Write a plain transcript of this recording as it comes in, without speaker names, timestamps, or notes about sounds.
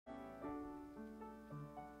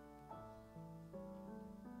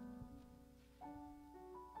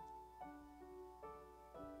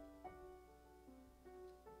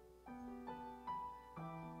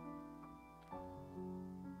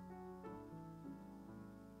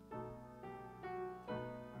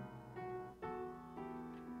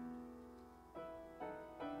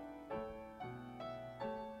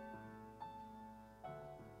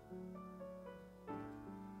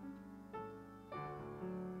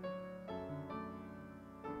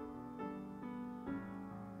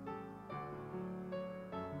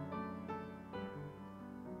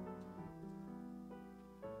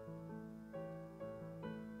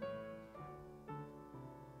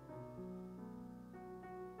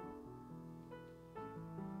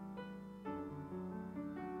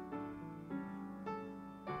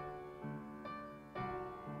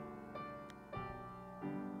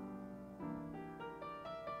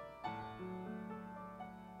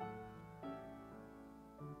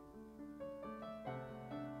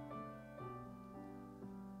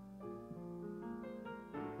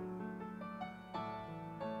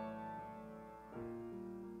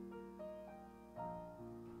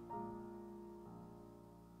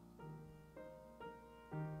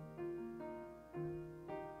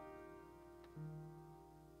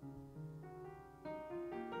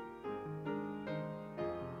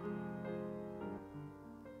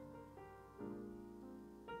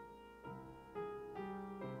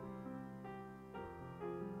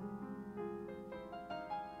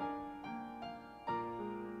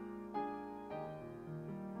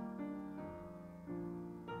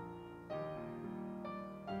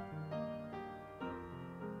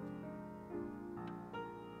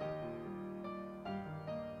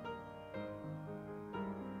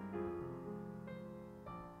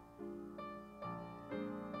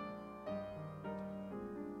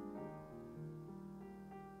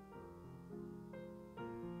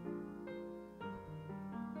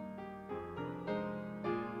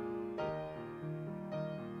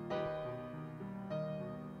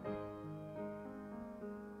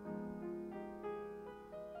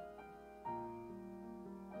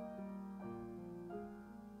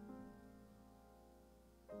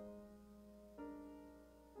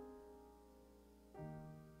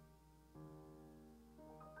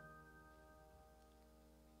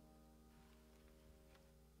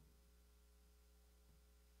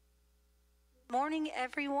Morning,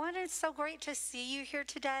 everyone. It's so great to see you here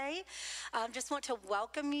today. Just want to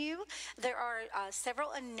welcome you. There are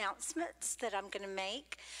several announcements that I'm going to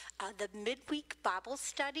make. The midweek Bible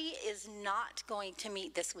study is not going to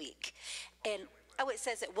meet this week. And, it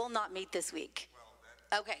says it will not meet this week.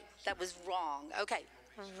 Okay, that was wrong. Okay,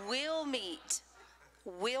 will meet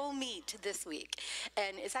this week,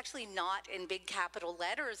 and it's actually not in big capital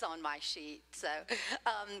letters on my sheet. So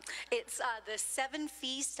it's the 7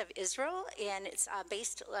 Feasts of Israel, and it's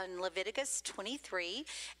based on Leviticus 23,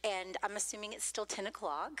 and I'm assuming it's still 10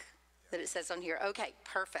 o'clock that it says on here. Okay,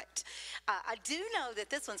 perfect. I do know that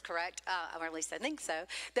this one's correct, or at least I think so,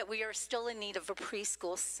 that we are still in need of a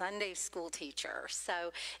preschool Sunday school teacher.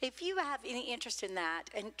 So if you have any interest in that,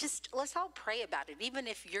 and just let's all pray about it. Even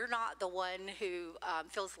if you're not the one who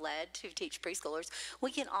feels led to teach preschoolers,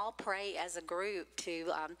 we can all pray as a group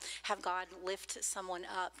to have God lift someone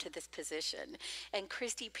up to this position. And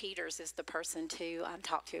Christy Peters is the person to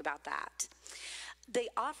talk to you about that. The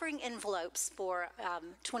offering envelopes for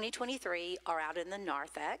 2023 are out in the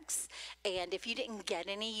narthex, and if you didn't get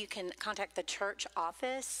any, you can contact the church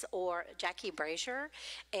office or Jackie Brazier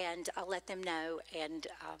and let them know, and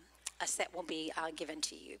a set will be given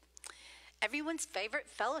to you. Everyone's favorite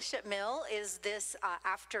fellowship meal is this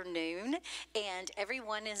afternoon, and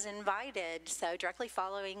everyone is invited. So directly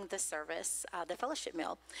following the service, the fellowship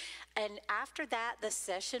meal. And after that, the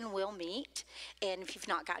session will meet. And if you've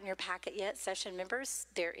not gotten your packet yet, session members,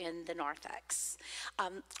 they're in the narthex.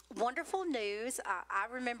 Wonderful news. I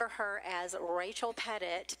remember her as Rachel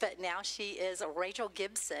Pettit, but now she is Rachel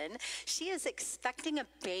Gibson. She is expecting a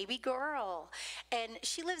baby girl, and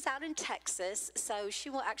she lives out in Texas, so she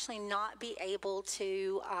will actually not be able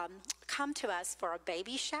to come to us for a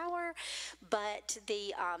baby shower, but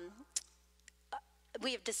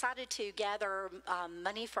we have decided to gather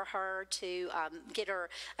money for her to get her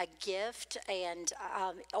a gift, and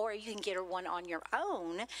or you can get her one on your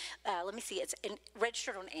own. Let me see, it's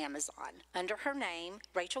registered on Amazon under her name,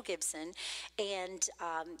 Rachel Gibson, and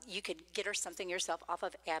you could get her something yourself off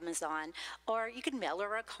of Amazon, or you can mail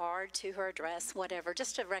her a card to her address, whatever,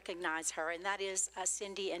 just to recognize her, and that is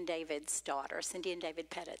Cindy and David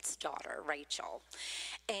Pettit's daughter, Rachel.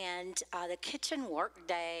 And the kitchen work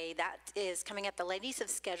day, that is coming up. The ladies have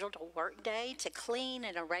scheduled a work day to clean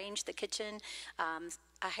and arrange the kitchen.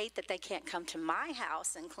 I hate that they can't come to my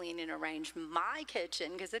house and clean and arrange my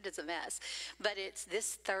kitchen because it is a mess. But it's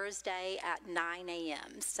this Thursday at 9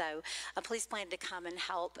 a.m. So please plan to come and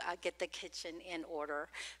help get the kitchen in order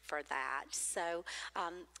for that. So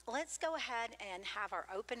let's go ahead and have our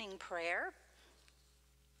opening prayer.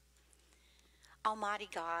 Almighty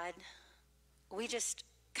God, we just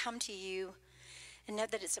come to you and know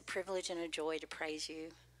that it's a privilege and a joy to praise you.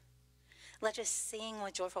 Let us sing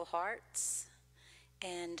with joyful hearts,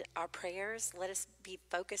 and our prayers, let us be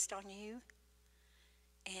focused on you,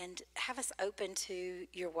 and have us open to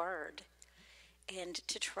your word and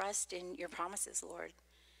to trust in your promises, Lord.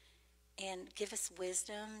 And give us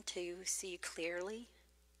wisdom to see you clearly.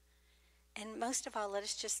 And most of all, let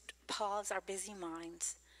us just pause our busy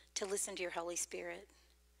minds to listen to your Holy Spirit.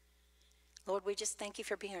 Lord, we just thank you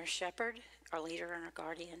for being our shepherd, our leader, and our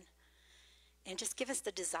guardian. And just give us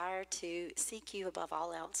the desire to seek you above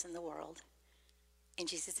all else in the world. In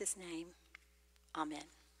Jesus' name, amen.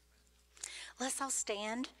 Let's all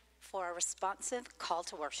stand for a responsive call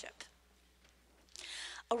to worship.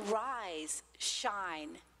 Arise,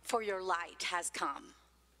 shine, for your light has come.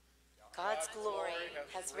 God's glory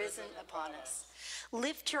has risen upon us.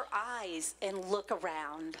 Lift your eyes and look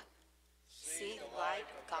around. See the light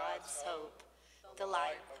of God's hope, the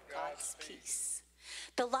light of God's peace,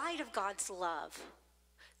 the light of God's love,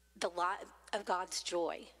 the light of God's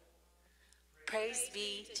joy. Praise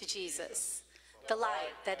be to Jesus, the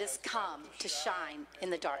light that has come to shine in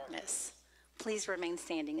the darkness. Please remain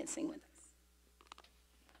standing and sing with us.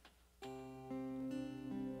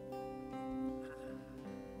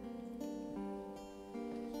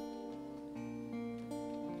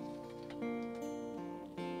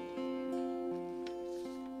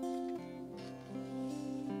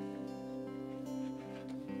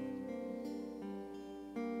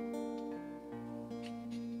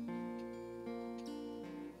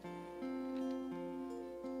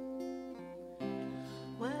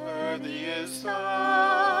 Worthy is the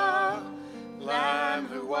Lamb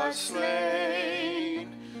who was slain.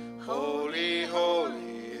 Holy,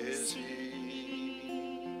 holy is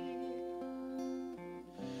he.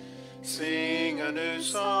 Sing a new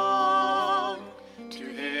song to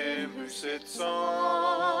him who sits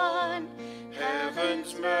on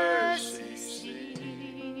heaven's mercy seat.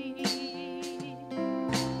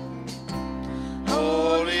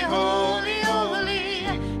 Holy, holy, holy.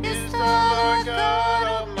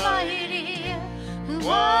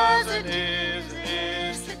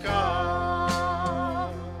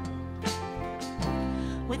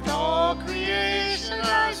 creation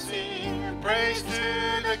I sing praise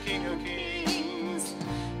to the King of Kings.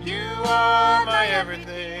 You are my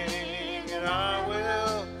everything, and I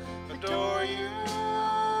will adore you.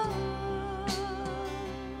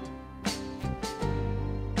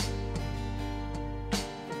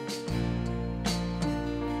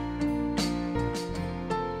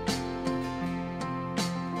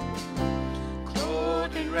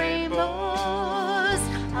 Clothed in rainbows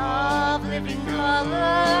of living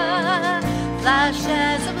color,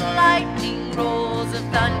 flashes of lightning, rolls of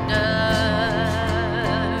thunder.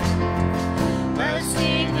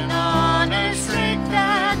 Blessing and honor, strength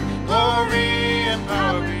and glory and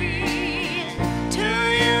power be to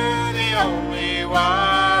you, the only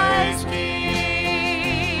wise King.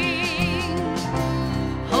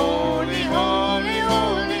 Holy, holy,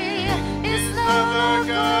 holy is the Lord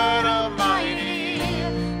God Almighty,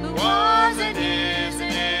 who was and is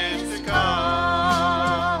to come.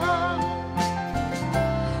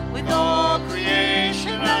 With all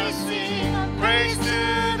creation I sing praise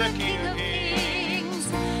to the King of Kings.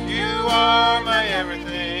 You are my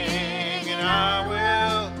everything, and I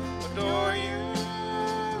will adore you.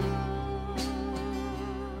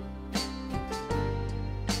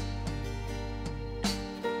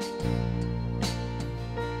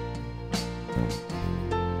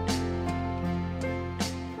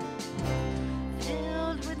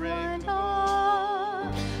 Filled with wonder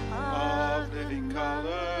of living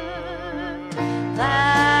color,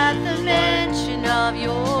 at the mention of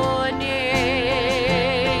your name,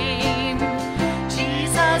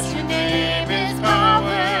 Jesus, your name is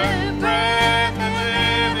power, breath and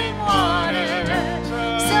living water,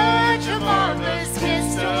 such a marvelous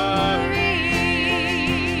mystery.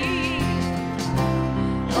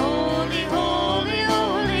 Holy, holy,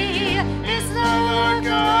 holy is the Lord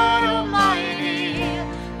God Almighty,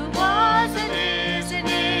 who was and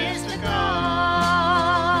is to come.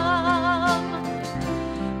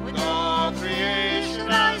 With all creation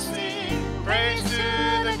I sing praise to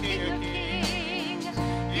the King of Kings.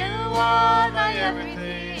 You are my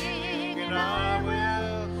everything, and I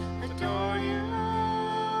will adore you.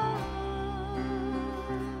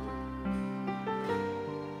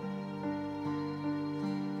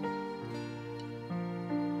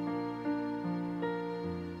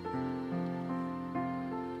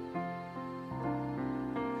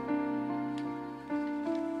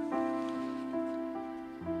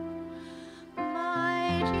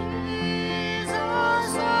 My Jesus,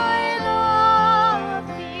 I love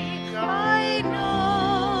thee. I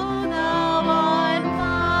know thou art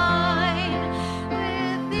mine.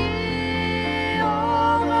 With thee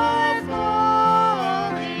all my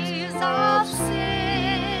follies of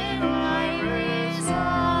sin I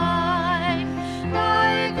resign.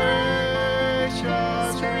 Thy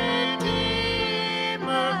gracious Redeemer,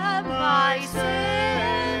 my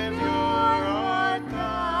Savior art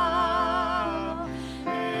thou.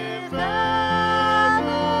 If ever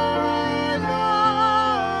I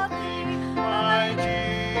love thee, my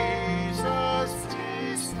Jesus,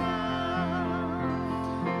 'tis thou.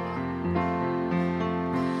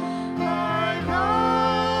 I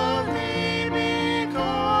love thee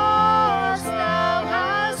because thou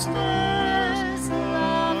hast first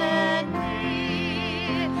loved me,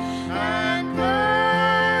 and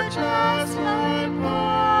purchased my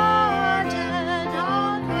pardon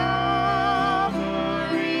on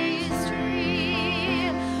Calvary's tree.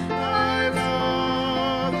 I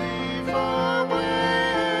love thee for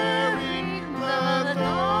wearing the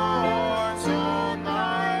thorns on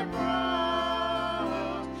thy brow.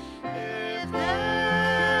 If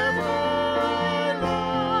ever I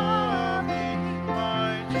love thee,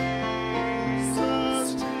 my Jesus,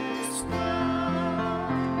 'tis thou.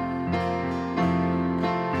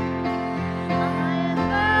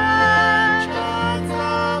 Mansions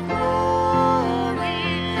of glory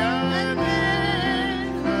and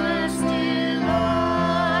endless delight,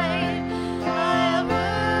 I'll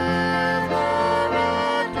ever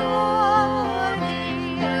adore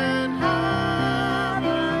thee in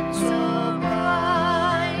heaven so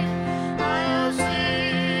bright. I'll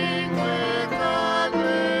sing with the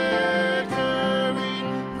glittering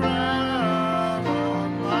crown on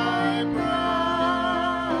my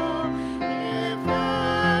brow. If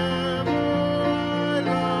ever I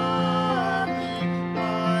love thee,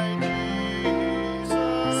 my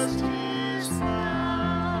Jesus, 'tis thou.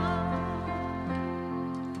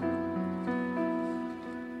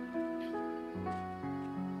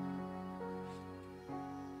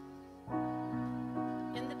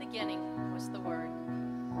 In the beginning was the Word,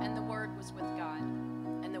 and the Word was with God,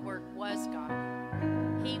 and the Word was God.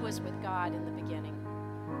 He was with God in the beginning.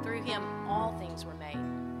 Through him all things were made.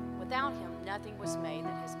 Without him, nothing was made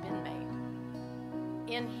that has been made.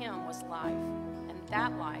 In him was life, and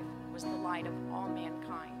that life was the light of all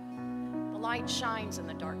mankind. The light shines in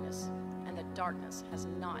the darkness, and the darkness has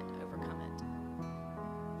not overcome it.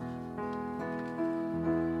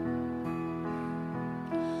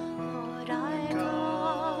 Lord, I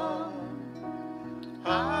come,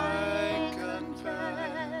 I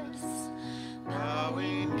confess,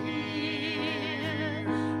 bowing here,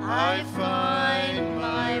 I find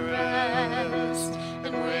my rest,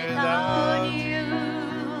 and without you,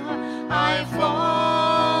 I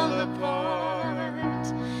fall apart.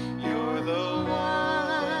 You're the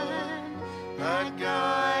one that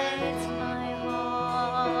guides my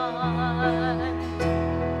heart.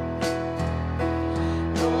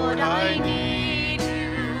 Lord, I need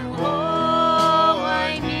you, oh,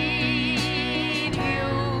 I need you.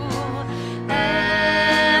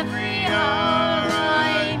 Every hour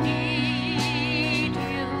I need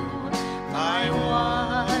you. My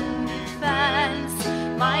one defense,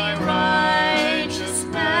 my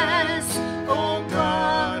righteousness, oh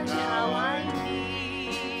God, how I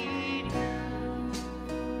need you.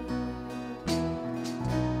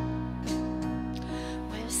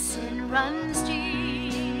 Where sin runs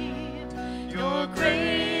deep, your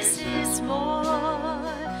grace is more.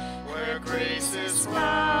 Where grace is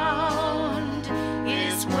found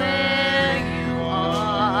is where you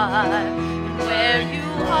are. And where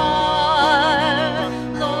you are,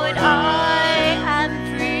 Lord, I am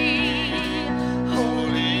free.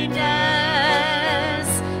 Holiness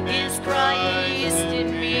is Christ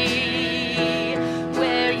in me.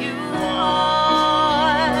 Where you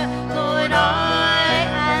are, Lord, I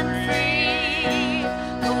am free.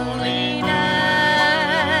 Holiness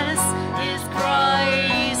is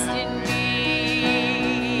Christ in me.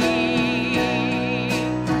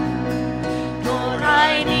 Lord,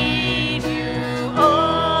 I need you,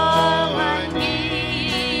 oh, I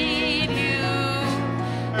need you.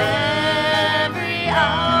 Every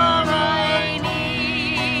hour I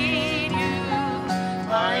need you.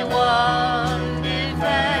 My one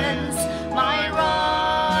defense, my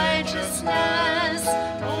righteousness,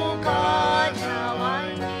 oh God, how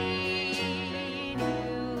I need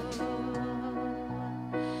you.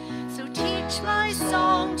 So teach my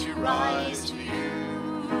song to rise to you.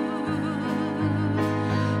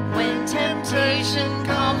 When temptation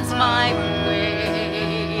comes my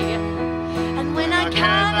way, and when I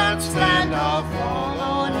cannot stand, I'll fall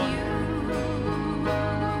on you.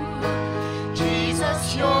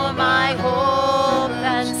 Jesus, you're my hope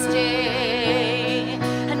and stay.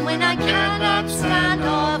 And when I cannot stand,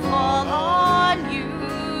 I'll fall on you.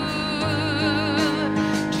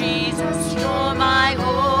 Jesus, you're my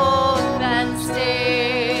hope and stay.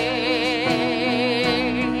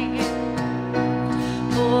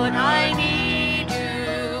 Lord, I need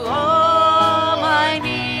you, oh, I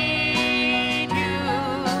need you.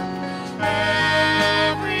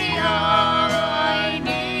 Every hour I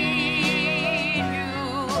need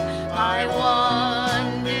you. My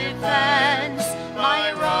one defense,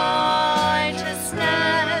 my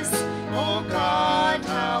righteousness, oh God,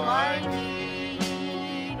 how I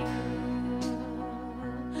need you.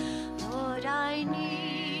 Lord, I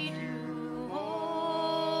need you,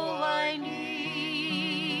 oh, I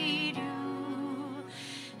need you.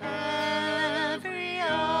 Every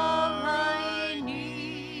hour I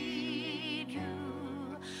need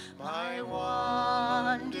you. My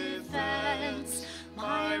one defense,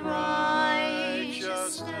 my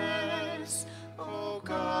righteousness, oh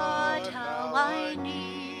God, how I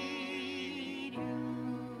need you.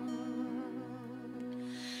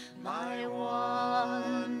 My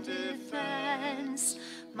one defense,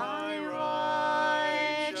 my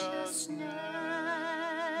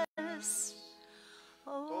righteousness,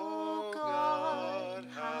 oh God,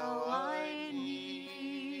 how I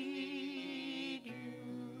need you.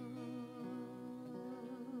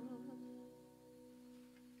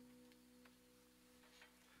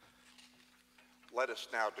 Let us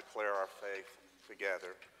now declare our faith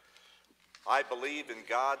together. I believe in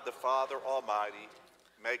God the Father Almighty,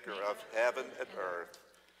 maker of heaven and earth,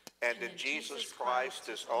 and in Jesus Christ,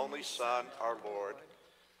 his only Son, our Lord,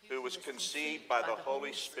 who was conceived by the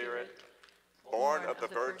Holy Spirit, born of the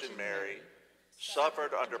Virgin Mary,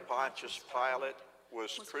 suffered under Pontius Pilate,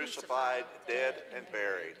 was crucified, dead, and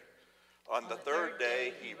buried. On the third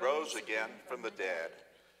day he rose again from the dead.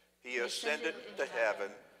 He ascended to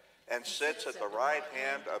heaven and sits at the right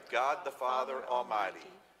hand of God the Father Almighty.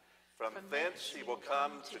 From thence he will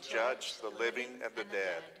come to judge the living and the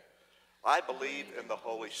dead. I believe in the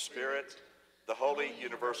Holy Spirit, the holy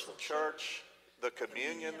universal church, the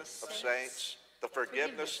communion of saints, the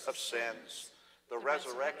forgiveness of sins, the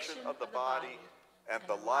resurrection of the body, and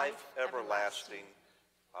the life everlasting.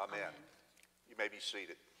 Amen. You may be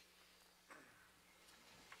seated.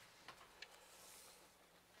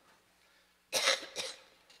 I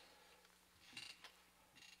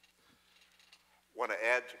want to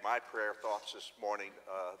add to my prayer thoughts this morning.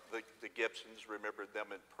 The Gibsons, remembered them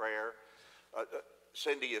in prayer.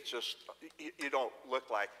 Cindy, it's just, you don't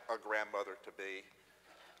look like a grandmother to me.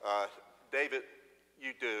 David,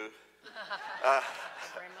 you do.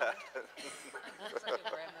 Grandmother. That's like a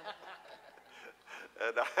grandmother.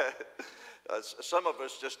 And some of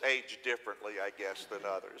us just age differently, I guess, than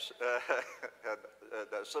others.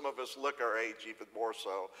 And some of us look our age even more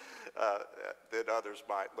so than others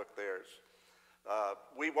might look theirs.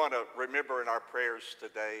 We want to remember in our prayers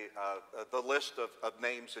today the list of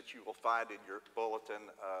names that you will find in your bulletin.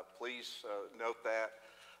 Please note that.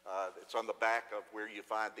 It's on the back of where you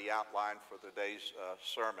find the outline for today's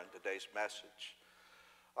sermon, today's message.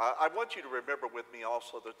 I want you to remember with me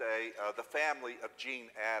also today the family of Gene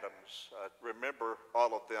Adams. Remember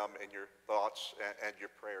all of them in your thoughts and your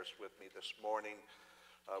prayers with me this morning.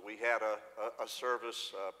 We had a service,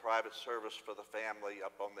 a private service for the family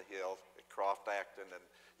up on the hill at Croft Acton, and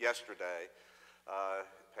yesterday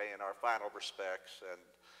paying our final respects. And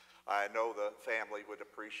I know the family would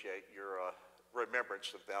appreciate your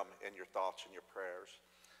remembrance of them in your thoughts and your prayers.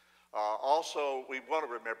 Also, we want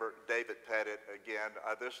to remember David Pettit again,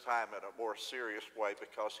 this time in a more serious way,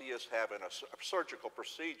 because he is having a surgical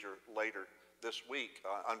procedure later this week.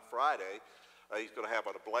 On Friday, he's going to have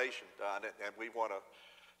an ablation done, and we want to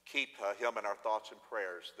keep him in our thoughts and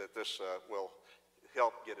prayers that this will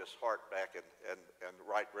help get his heart back in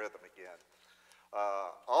right rhythm again.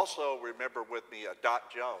 Also, remember with me Dot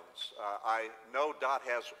Jones. I know Dot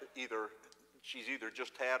has she's either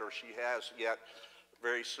just had or she has yet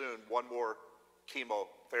very soon one more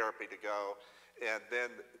chemotherapy to go, and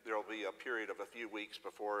then there'll be a period of a few weeks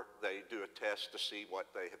before they do a test to see what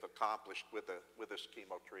they have accomplished with this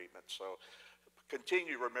chemo treatment. So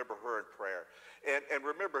continue to remember her in prayer. And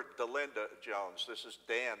remember Delinda Jones. This is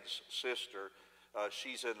Dan's sister.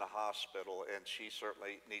 She's in the hospital, and she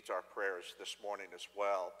certainly needs our prayers this morning as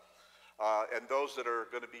well. And those that are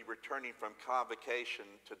going to be returning from convocation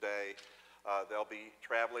today, they'll be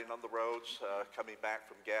traveling on the roads, coming back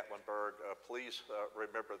from Gatlinburg. Please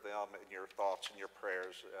remember them in your thoughts and your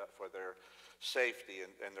prayers for their safety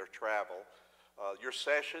and their travel. Your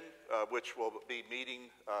session, which will be meeting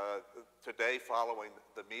today following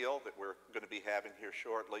the meal that we're going to be having here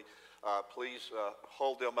shortly, please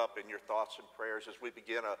hold them up in your thoughts and prayers as we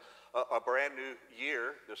begin a brand new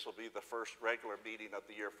year. This will be the first regular meeting of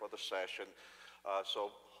the year for the session. So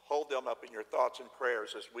hold them up in your thoughts and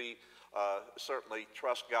prayers as we certainly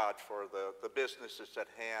trust God for the business that's at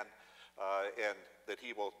hand, and that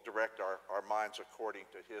he will direct our minds according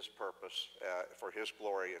to his purpose for his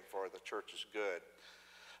glory and for the church's good.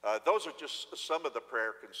 Those are just some of the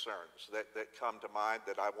prayer concerns that come to mind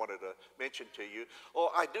that I wanted to mention to you.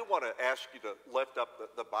 Oh, I do want to ask you to lift up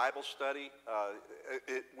the Bible study.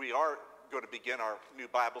 We are going to begin our new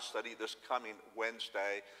Bible study this coming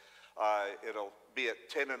Wednesday. It'll be at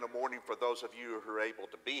 10 in the morning for those of you who are able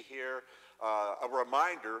to be here. A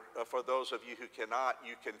reminder for those of you who cannot,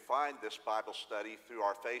 you can find this Bible study through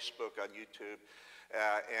our Facebook on YouTube,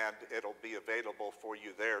 and it'll be available for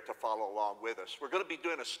you there to follow along with us. We're going to be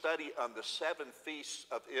doing a study on the 7 feasts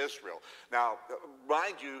of Israel. Now,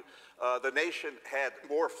 mind you, the nation had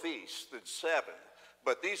more feasts than 7,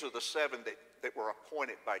 but these are the 7 that were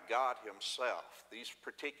appointed by God himself. These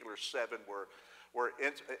particular 7 were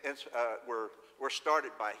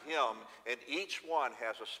started by him, and each one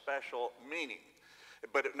has a special meaning.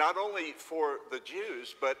 But not only for the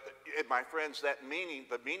Jews, but my friends, the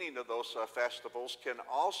meaning of those festivals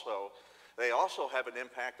they also have an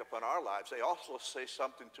impact upon our lives. They also say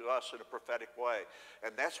something to us in a prophetic way.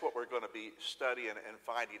 And that's what we're going to be studying and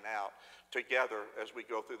finding out together as we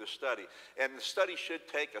go through the study. And the study should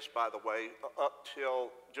take us, by the way, up till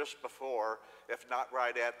just before, if not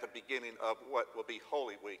right at the beginning of what will be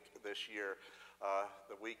Holy Week this year,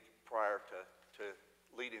 the week prior to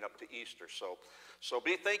leading up to Easter. So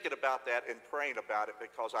be thinking about that and praying about it,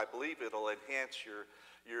 because I believe it'll enhance your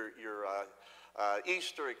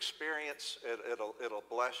Easter experience. It'll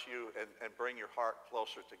bless you and bring your heart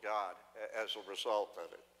closer to God as a result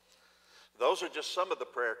of it. Those are just some of the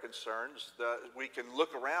prayer concerns. We can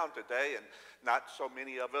look around today, and not so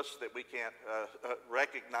many of us that we can't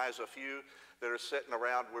recognize a few that are sitting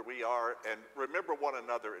around where we are, and remember one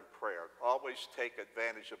another in prayer. Always take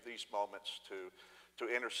advantage of these moments to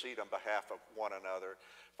intercede on behalf of one another,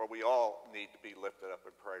 for we all need to be lifted up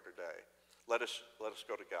in prayer today. let us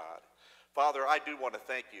go to God. Father, I do want to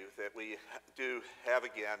thank you that we do have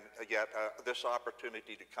again yet this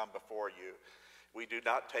opportunity to come before you. We do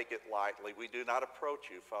not take it lightly. We do not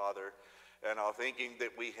approach you, Father, and thinking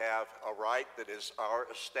that we have a right that is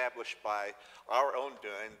established by our own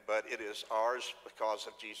doing, but it is ours because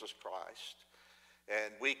of Jesus Christ.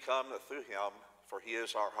 And we come through him, for he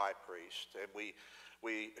is our high priest. And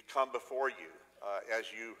we come before you as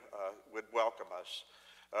you would welcome us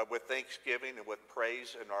with thanksgiving and with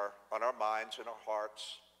praise on our minds and our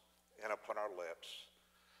hearts and upon our lips.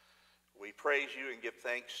 We praise you and give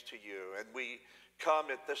thanks to you. And we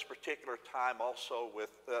come at this particular time also with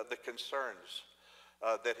the concerns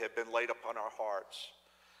that have been laid upon our hearts.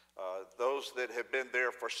 Those that have been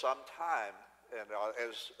there for some time, and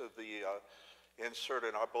as the insert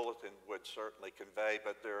in our bulletin would certainly convey,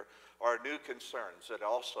 but there are new concerns that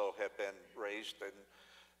also have been raised, and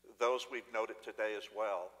those we've noted today as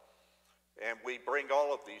well. And we bring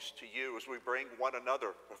all of these to you as we bring one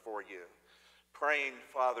another before you, praying,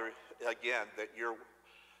 Father, again, that your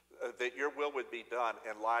will would be done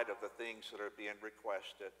in light of the things that are being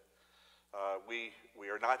requested. We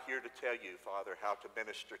are not here to tell you, Father, how to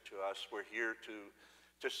minister to us. We're here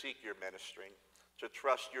to seek your ministering, to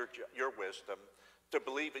trust your wisdom, to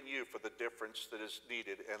believe in you for the difference that is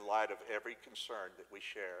needed in light of every concern that we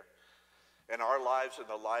share in our lives and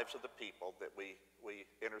the lives of the people that we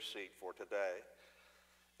intercede for today.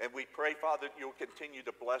 And we pray, Father, that you'll continue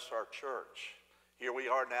to bless our church. Here we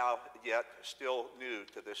are now, yet still new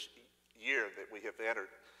to this year that we have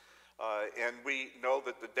entered. And we know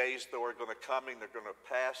that the days, though, are going to come and they're going to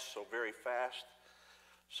pass so very fast.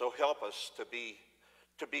 So help us to be,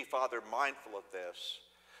 Father, mindful of this,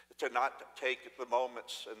 to not take the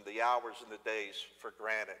moments and the hours and the days for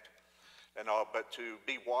granted, but to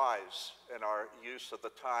be wise in our use of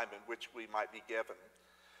the time in which we might be given,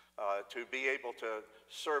 to be able to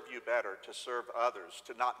serve you better, to serve others,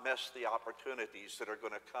 to not miss the opportunities that are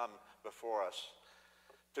going to come before us,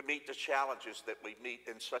 to meet the challenges that we meet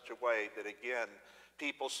in such a way that, again,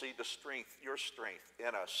 people see the strength, your strength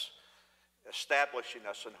in us, establishing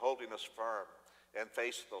us and holding us firm and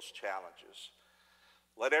face those challenges.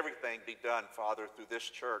 Let everything be done, Father, through this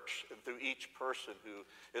church and through each person who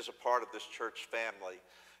is a part of this church family.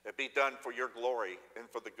 It be done for your glory and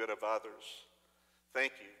for the good of others.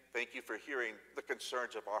 Thank you. Thank you for hearing the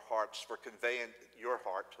concerns of our hearts, for conveying your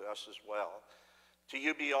heart to us as well. To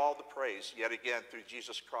you be all the praise, yet again, through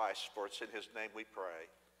Jesus Christ, for it's in his name we pray.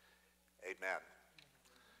 Amen.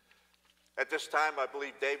 At this time, I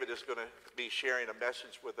believe David is going to be sharing a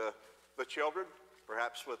message with the children,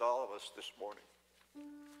 perhaps with all of us this morning.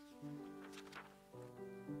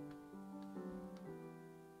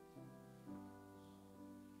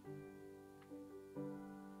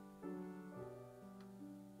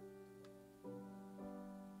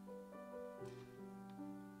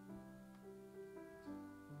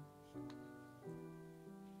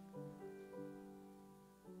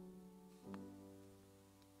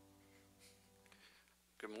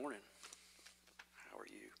 Good morning. How are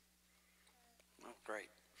you? Oh, great.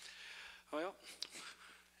 Well,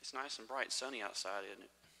 it's nice and bright and sunny outside, isn't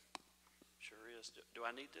it? Sure is. Do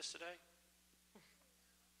I need this today?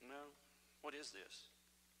 No? What is this?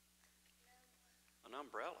 An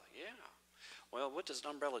umbrella, yeah. Well, what does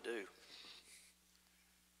an umbrella do? It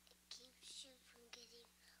keeps you from getting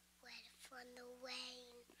wet from the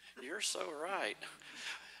rain. You're so right.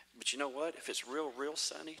 But you know what? If it's real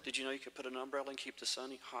sunny, did you know you could put an umbrella and keep the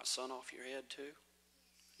hot sun off your head too?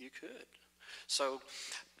 You could. So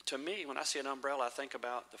to me, when I see an umbrella, I think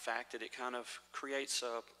about the fact that it kind of creates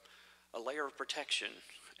a layer of protection.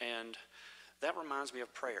 And that reminds me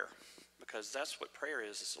of prayer, because that's what prayer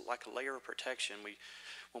is. It's like a layer of protection.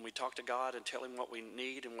 When we talk to God and tell him what we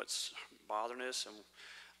need and what's bothering us and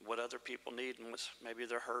what other people need and what's maybe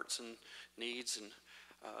their hurts and needs, and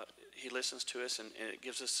he listens to us, and it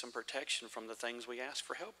gives us some protection from the things we ask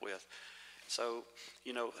for help with. So,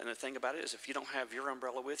 you know, and the thing about it is, if you don't have your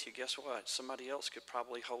umbrella with you, guess what? Somebody else could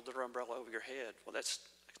probably hold their umbrella over your head. Well, that's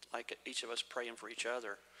like each of us praying for each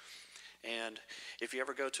other. And if you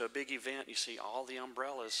ever go to a big event, you see all the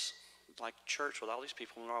umbrellas, like church with all these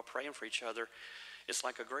people, and they're all praying for each other. It's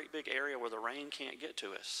like a great big area where the rain can't get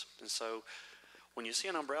to us. And so when you see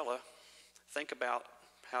an umbrella, think about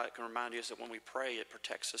how it can remind us that when we pray, it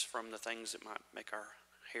protects us from the things that might make our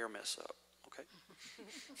hair mess up, okay?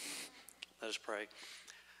 Let us pray.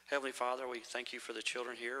 Heavenly Father, we thank you for the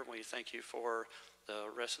children here. We thank you for the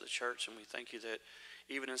rest of the church, and we thank you that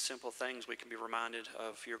even in simple things, we can be reminded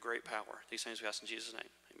of your great power. These things we ask in Jesus' name.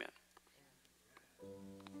 Amen.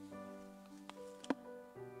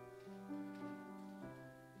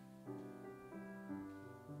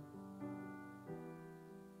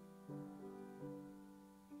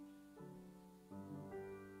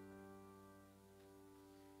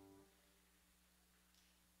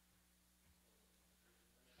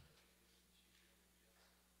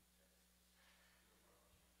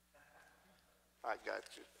 I got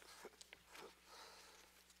you.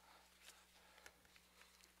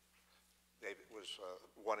 David was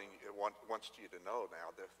wants you to know now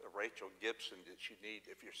that Rachel Gibson that you need,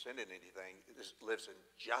 if you're sending anything, lives in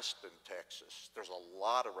Justin, Texas. There's a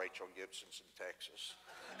lot of Rachel Gibsons in Texas.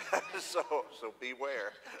 so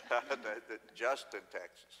beware. that Justin,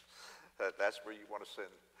 Texas. That's where you want to send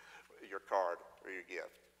your card or your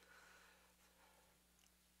gift.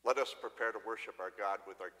 Let us prepare to worship our God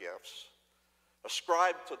with our gifts.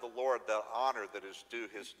 Ascribe to the Lord the honor that is due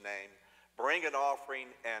his name. Bring an offering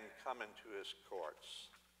and come into his courts.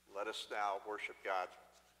 Let us now worship God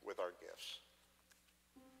with our gifts.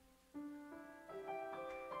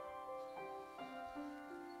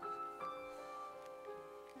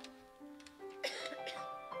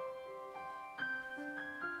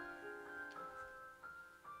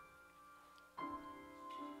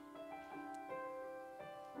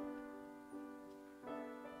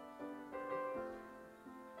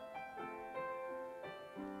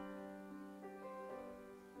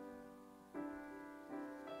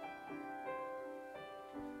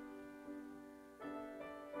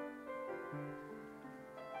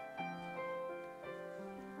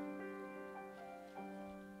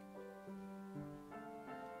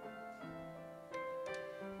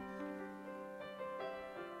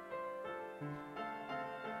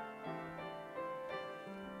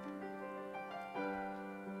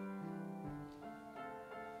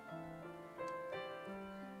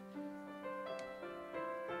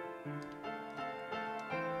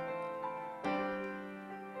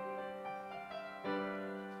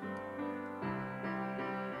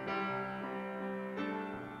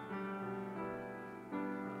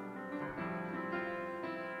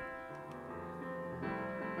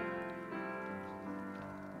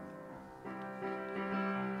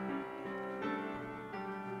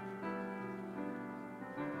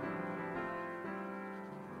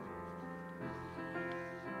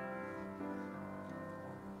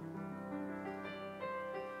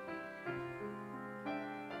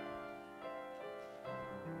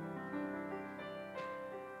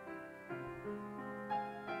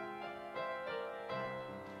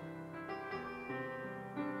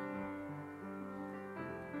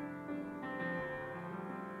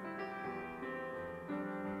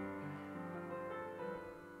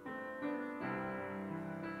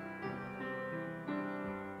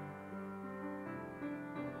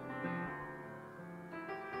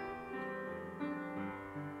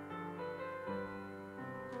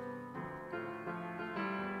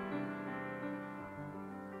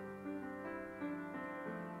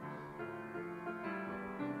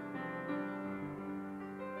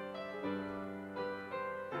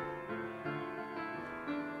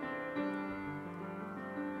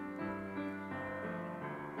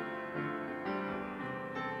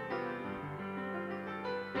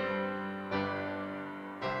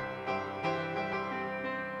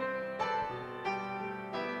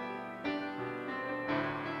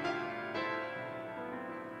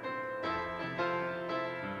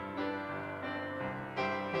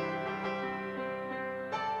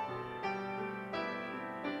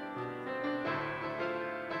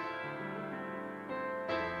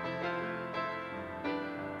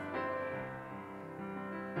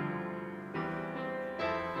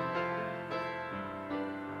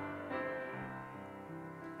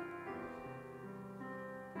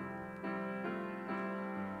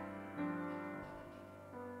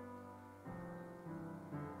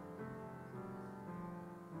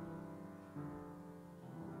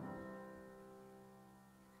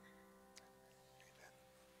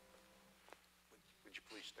 Would you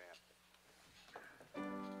please stand?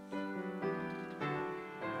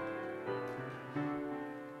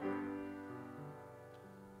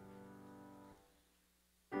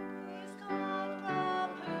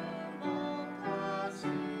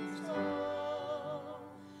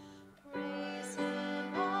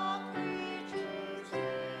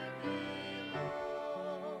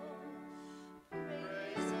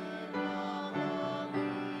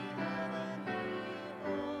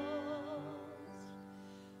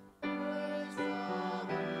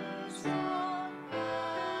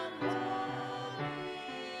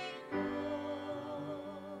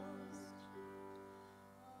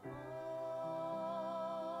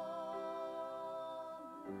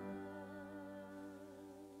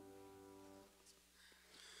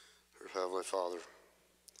 Heavenly Father,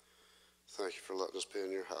 thank you for letting us be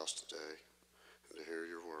in your house today and to hear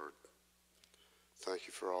your word. Thank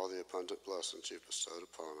you for all the abundant blessings you've bestowed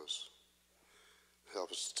upon us.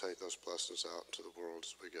 Help us to take those blessings out into the world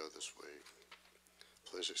as we go this week.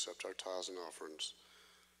 Please accept our tithes and offerings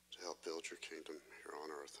to help build your kingdom here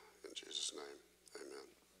on earth. In Jesus' name.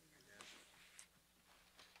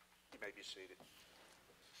 may be seated.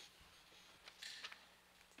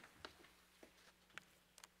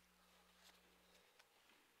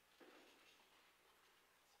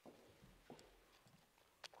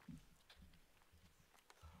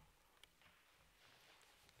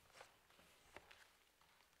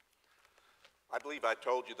 I believe I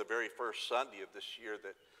told you the very first Sunday of this year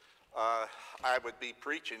that I would be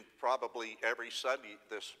preaching probably every Sunday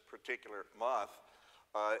this particular month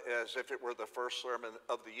as if it were the first sermon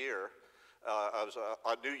of the year. It was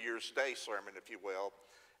a New Year's Day sermon, if you will.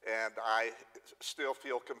 And I still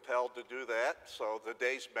feel compelled to do that. So the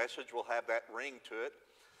day's message will have that ring to it.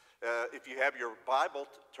 If you have your Bible,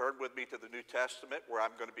 turn with me to the New Testament, where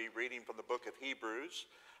I'm going to be reading from the book of Hebrews.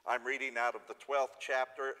 I'm reading out of the 12th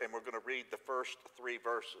chapter, and we're going to read the first 3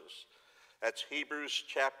 verses. That's Hebrews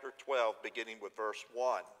chapter 12, beginning with verse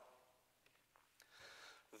 1.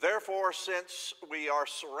 Therefore, since we are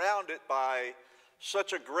surrounded by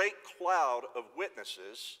such a great cloud of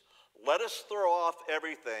witnesses, let us throw off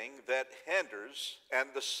everything that hinders and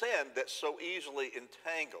the sin that so easily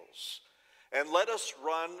entangles, and let us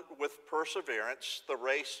run with perseverance the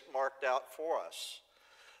race marked out for us.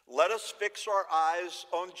 Let us fix our eyes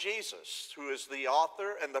on Jesus, who is the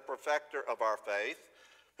author and the perfecter of our faith,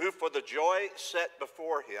 who for the joy set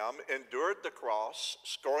before him endured the cross,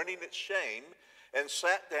 scorning its shame, and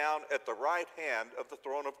sat down at the right hand of the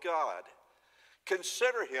throne of God.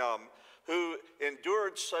 Consider him who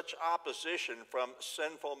endured such opposition from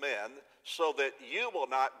sinful men, so that you will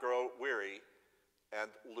not grow weary and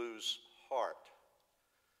lose heart.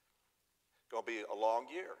 It's going to be a long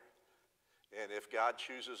year. And if God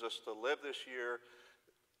chooses us to live this year,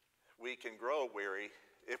 we can grow weary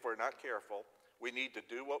if we're not careful. We need to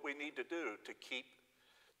do what we need to do to keep,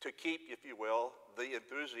 if you will, the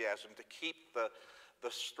enthusiasm, to keep the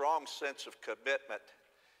strong sense of commitment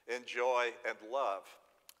and joy and love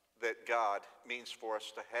that God means for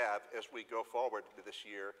us to have as we go forward into this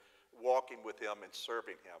year, walking with him and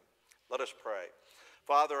serving him. Let us pray.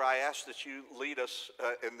 Father, I ask that you lead us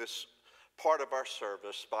in this part of our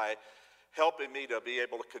service by helping me to be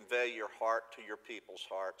able to convey your heart to your people's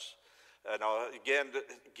hearts. And again,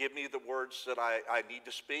 give me the words that I need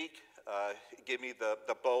to speak. Give me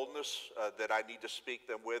the boldness that I need to speak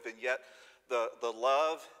them with, and yet the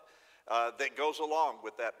love that goes along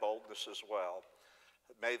with that boldness as well.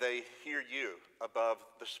 May they hear you above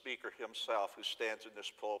the speaker himself who stands in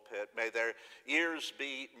this pulpit. May their ears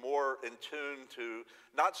be more in tune to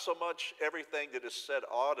not so much everything that is said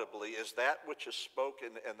audibly as that which is spoken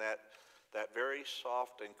in that very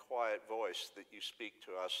soft and quiet voice that you speak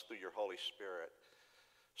to us through your Holy Spirit,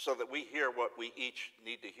 so that we hear what we each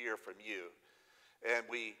need to hear from you, and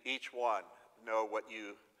we each one know what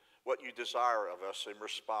you desire of us in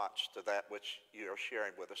response to that which you are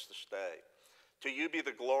sharing with us this day. To you be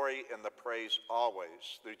the glory and the praise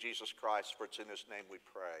always, through Jesus Christ, for it's in his name we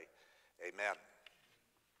pray. Amen.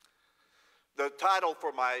 The title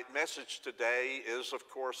for my message today is, of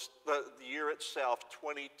course, the year itself,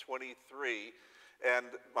 2023. And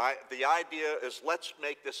the idea is, let's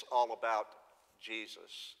make this all about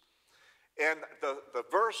Jesus. And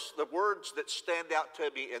the words that stand out to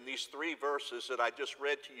me in these 3 verses that I just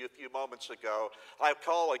read to you a few moments ago, I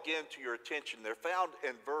call again to your attention. They're found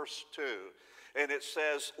in verse 2. And it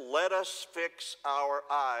says, let us fix our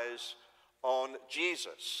eyes on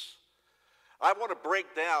Jesus. I want to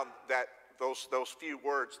break down those few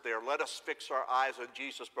words there. Let us fix our eyes on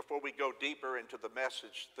Jesus before we go deeper into the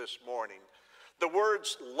message this morning. The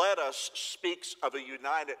words let us speaks of a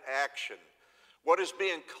united action. What is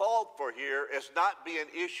being called for here is not being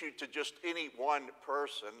issued to just any one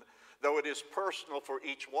person, though it is personal for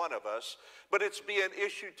each one of us, but it's being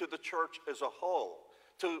issued to the church as a whole,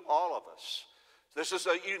 to all of us. This is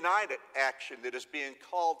a united action that is being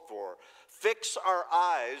called for. Fix our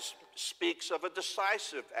eyes speaks of a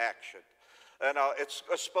decisive action. And it's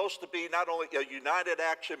supposed to be not only a united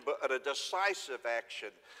action, but a decisive action.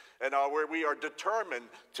 And where we are determined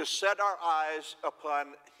to set our eyes upon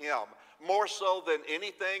him. More so than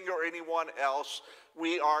anything or anyone else,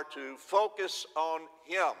 we are to focus on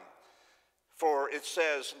him. For it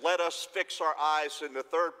says, let us fix our eyes, and the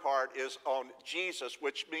third part is on Jesus,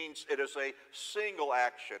 which means it is a single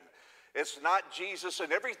action. It's not Jesus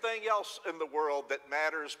and everything else in the world that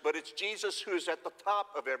matters, but it's Jesus who is at the top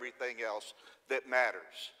of everything else that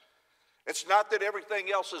matters. It's not that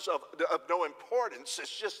everything else is of no importance,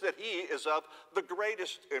 it's just that he is of the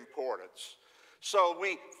greatest importance. So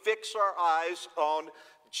we fix our eyes on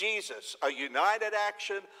Jesus, a united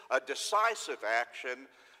action, a decisive action,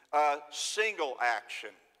 a single action.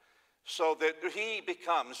 so that he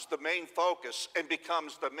becomes the main focus and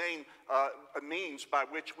becomes the main means by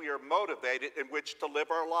which we are motivated in which to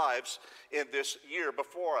live our lives in this year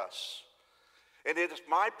before us. And it is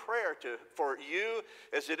my prayer for you,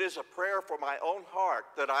 as it is a prayer for my own heart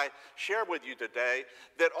that I share with you today,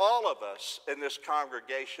 that all of us in this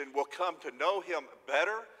congregation will come to know him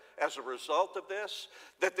better as a result of this,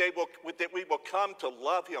 that we will come to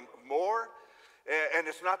love him more. And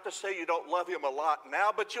it's not to say you don't love him a lot now,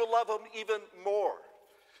 but you'll love him even more.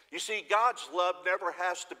 You see, God's love never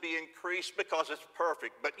has to be increased because it's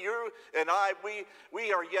perfect. But you and I,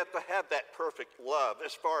 we are yet to have that perfect love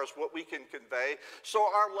as far as what we can convey. So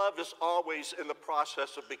our love is always in the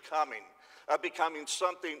process of becoming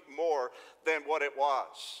something more than what it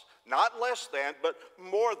was. Not less than, but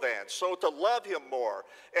more than. So to love him more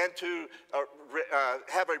and to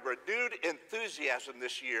have a renewed enthusiasm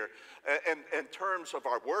this year in terms of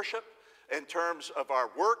our worship, in terms of our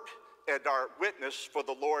work, and our witness for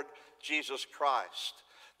the Lord Jesus Christ.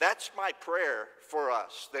 That's my prayer for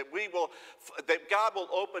us, that God will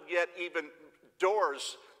open yet even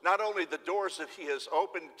doors, not only the doors that he has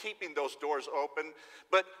opened, keeping those doors open,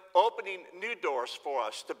 but opening new doors for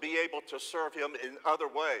us to be able to serve him in other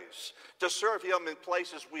ways, to serve him in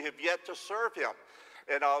places we have yet to serve him.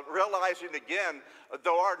 And realizing again,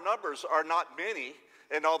 though our numbers are not many,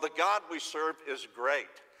 and all the God we serve is great.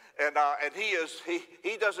 And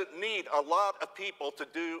he doesn't need a lot of people to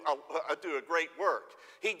do a great work.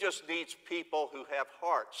 He just needs people who have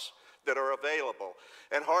hearts that are available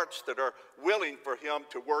and hearts that are willing for him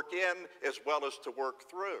to work in as well as to work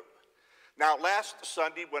through. Now, last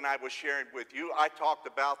Sunday when I was sharing with you, I talked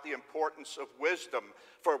about the importance of wisdom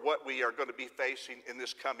for what we are going to be facing in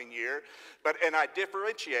this coming year. And I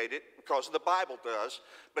differentiated, because the Bible does,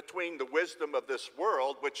 between the wisdom of this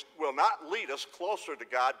world, which will not lead us closer to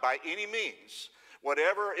God by any means.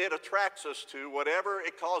 Whatever it attracts us to, whatever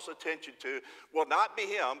it calls attention to, will not be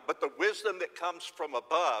him, but the wisdom that comes from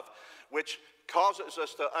above, which causes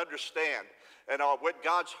us to understand and what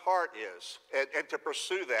God's heart is, and to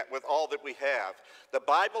pursue that with all that we have. The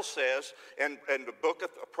Bible says in the book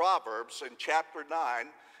of Proverbs in chapter 9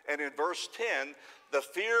 and in verse 10, the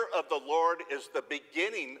fear of the Lord is the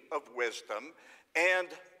beginning of wisdom, and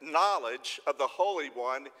knowledge of the Holy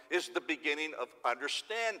One is the beginning of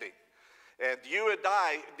understanding. And you and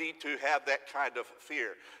I need to have that kind of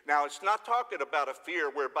fear. Now, it's not talking about a fear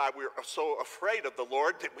whereby we're so afraid of the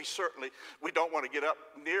Lord that we don't want to get up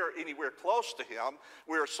near anywhere close to him.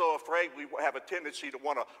 We're so afraid we have a tendency to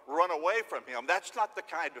want to run away from him. That's not the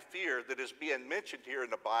kind of fear that is being mentioned here in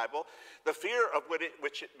the Bible. The fear of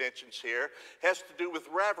which it mentions here has to do with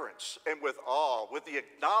reverence and with awe, with the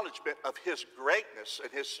acknowledgement of his greatness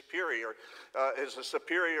and his superior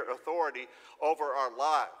authority over our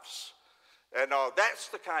lives. And that's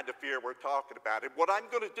the kind of fear we're talking about. And what I'm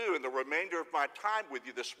going to do in the remainder of my time with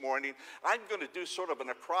you this morning, I'm going to do sort of an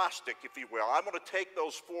acrostic, if you will. I'm going to take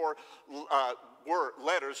those four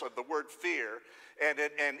letters of the word fear,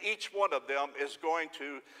 and each one of them is going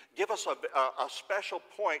to give us a special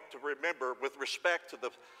point to remember with respect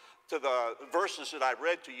to the verses that I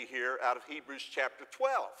read to you here out of Hebrews chapter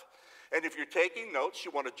 12. And if you're taking notes,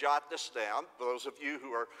 you want to jot this down. Those of you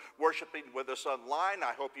who are worshiping with us online,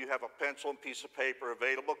 I hope you have a pencil and piece of paper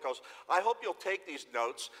available, because I hope you'll take these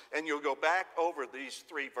notes and you'll go back over these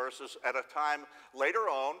three verses at a time later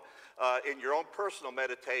on in your own personal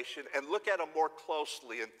meditation and look at them more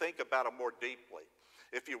closely and think about them more deeply,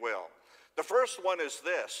 if you will. The first one is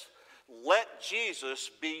this: let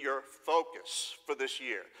Jesus be your focus for this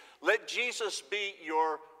year. Let Jesus be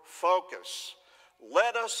your focus.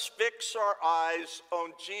 Let us fix our eyes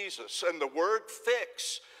on Jesus. And the word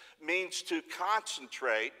fix means to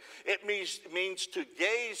concentrate. It means to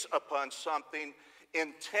gaze upon something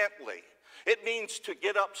intently. It means to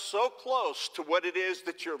get up so close to what it is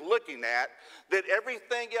that you're looking at that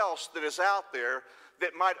everything else that is out there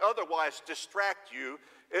that might otherwise distract you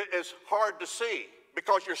is hard to see,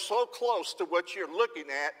 because you're so close to what you're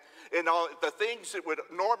looking at, and all the things that would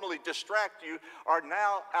normally distract you are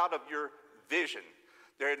now out of your vision.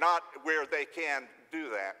 They're not where they can do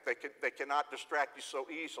that. They cannot distract you so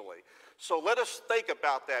easily. So let us think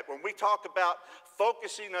about that. When we talk about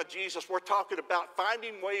focusing on Jesus, we're talking about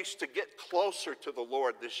finding ways to get closer to the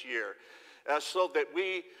Lord this year, so that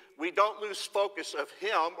we don't lose focus of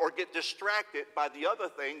him or get distracted by the other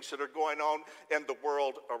things that are going on in the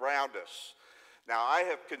world around us. Now, I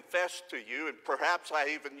have confessed to you, and perhaps I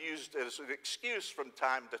even used as an excuse from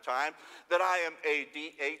time to time, that I am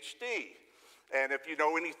ADHD. And if you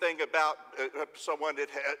know anything about someone that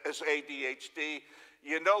has ADHD,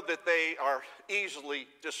 you know that they are easily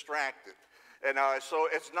distracted. And so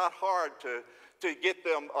it's not hard to get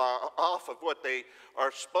them off of what they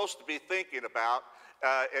are supposed to be thinking about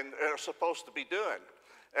and are supposed to be doing.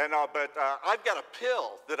 And but I've got a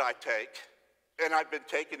pill that I take, and I've been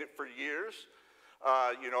taking it for years.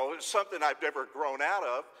 You know, it's something I've never grown out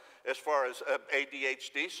of as far as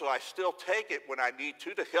ADHD, so I still take it when I need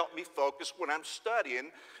to help me focus when I'm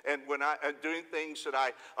studying and when I'm doing things that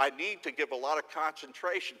I need to give a lot of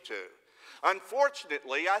concentration to.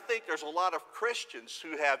 Unfortunately, I think there's a lot of Christians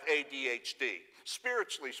who have ADHD,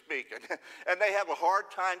 spiritually speaking, and they have a hard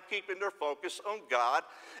time keeping their focus on God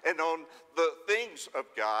and on the things of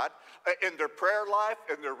God in their prayer life,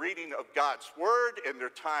 in their reading of God's Word, in their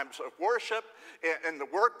times of worship, and the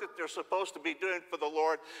work that they're supposed to be doing for the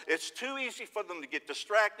Lord. It's too easy for them to get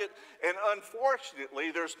distracted, and unfortunately,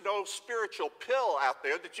 there's no spiritual pill out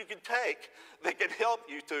there that you can take that can help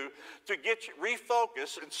you to get you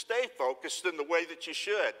refocused and stay focused in the way that you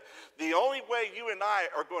should. The only way you and I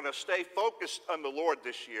are going to stay focused on the Lord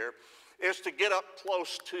this year is to get up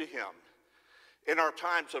close to Him in our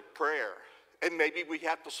times of prayer. And maybe we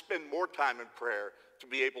have to spend more time in prayer to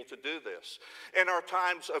be able to do this. In our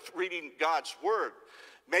times of reading God's Word,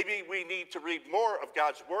 maybe we need to read more of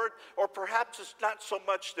God's Word, or perhaps it's not so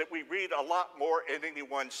much that we read a lot more in any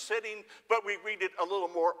one sitting, but we read it a little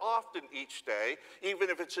more often each day, even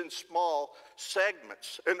if it's in small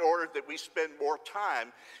segments, in order that we spend more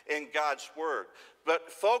time in God's Word.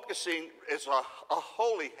 But focusing is a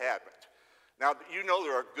holy habit. Now, you know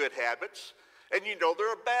there are good habits, and you know there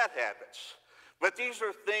are bad habits. But these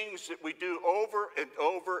are things that we do over and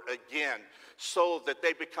over again so that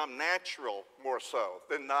they become natural more so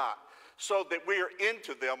than not, so that we are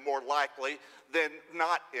into them more likely than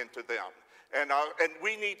not into them. And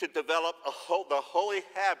we need to develop the holy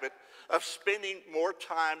habit of spending more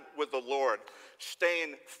time with the Lord,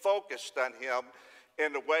 staying focused on Him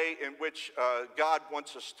in the way in which God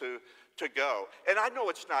wants us to go. And I know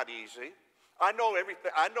it's not easy. I know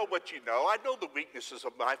everything. I know what you know. I know the weaknesses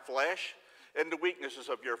of my flesh and the weaknesses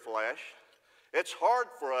of your flesh. It's hard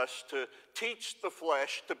for us to teach the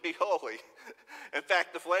flesh to be holy. In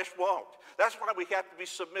fact, the flesh won't. That's why we have to be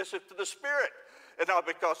submissive to the Spirit. And now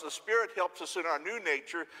because the Spirit helps us in our new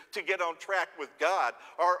nature to get on track with God,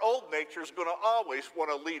 our old nature is going to always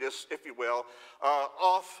want to lead us, if you will,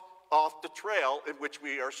 off the trail in which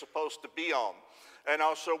we are supposed to be on. And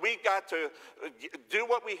also, we got to do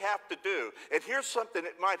what we have to do. And here's something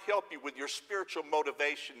that might help you with your spiritual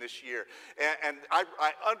motivation this year. And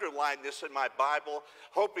I underlined this in my Bible,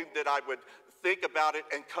 hoping that I would think about it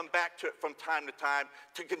and come back to it from time to time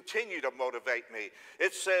to continue to motivate me.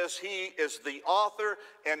 It says He is the author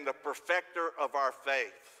and the perfecter of our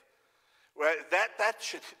faith. Well, that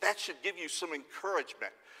should give you some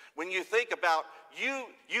encouragement. When you think about you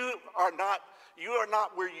are not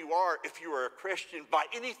where you are if you are a Christian by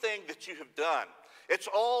anything that you have done. It's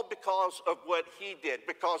all because of what He did,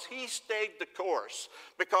 because He stayed the course,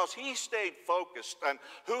 because He stayed focused on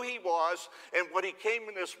who He was and what He came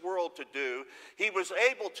in this world to do. He was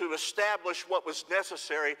able to establish what was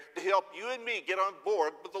necessary to help you and me get on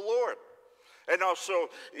board with the Lord. And also,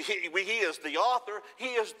 He is the author. He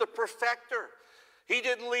is the perfecter. He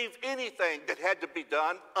didn't leave anything that had to be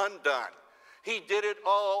done undone. He did it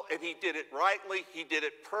all, and He did it rightly. He did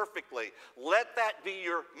it perfectly. Let that be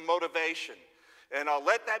your motivation. And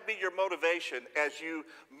let that be your motivation as you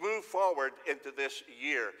move forward into this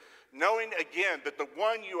year. Knowing, again, that the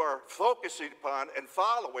one you are focusing upon and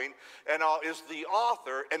following is the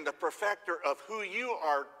author and the perfecter of who you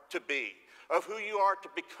are to be, of who you are to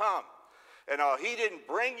become. And He didn't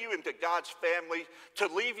bring you into God's family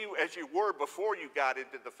to leave you as you were before you got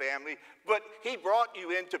into the family, but He brought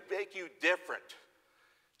you in to make you different,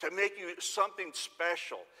 to make you something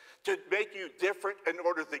special, to make you different in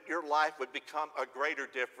order that your life would become a greater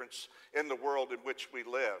difference in the world in which we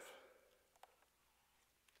live.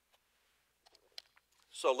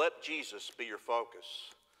 So let Jesus be your focus.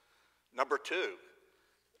 Number two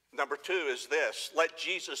is this: let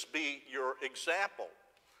Jesus be your example.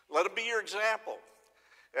 Let Him be your example.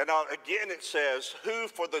 And again it says, who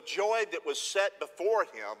for the joy that was set before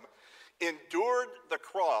Him endured the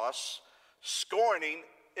cross, scorning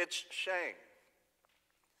its shame.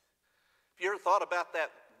 Have you ever thought about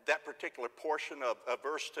that particular portion of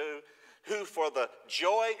verse 2? Who for the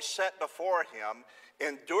joy set before Him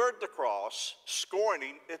endured the cross,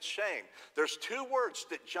 scorning its shame. There's two words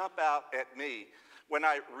that jump out at me when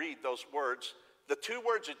I read those words. The two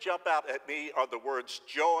words that jump out at me are the words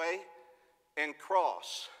joy and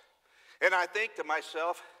cross. And I think to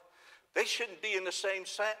myself, they shouldn't be in the same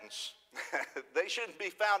sentence. They shouldn't be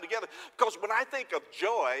found together. Because when I think of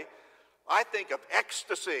joy, I think of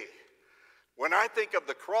ecstasy. When I think of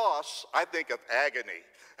the cross, I think of agony.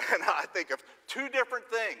 And I think of two different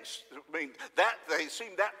things. I mean, that they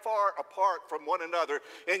seem that far apart from one another,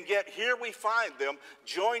 and yet here we find them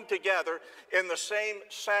joined together in the same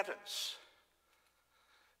sentence.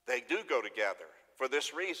 They do go together for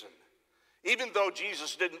this reason. Even though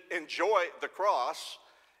Jesus didn't enjoy the cross,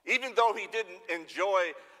 even though he didn't enjoy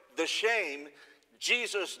the shame,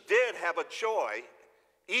 Jesus did have a joy,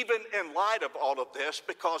 even in light of all of this,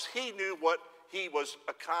 because he knew what he was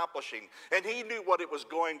accomplishing, and he knew what it was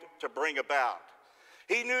going to bring about.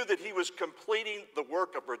 He knew that he was completing the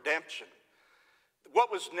work of redemption, what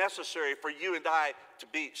was necessary for you and I to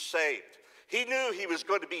be saved. He knew he was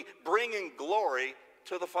going to be bringing glory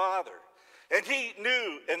to the Father. And he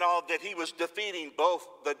knew in all that he was defeating both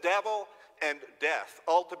the devil and death,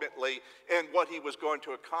 ultimately, in what he was going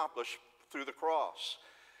to accomplish through the cross.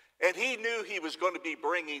 And he knew he was going to be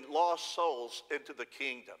bringing lost souls into the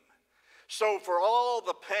kingdom. So for all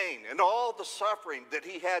the pain and all the suffering that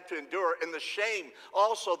he had to endure, and the shame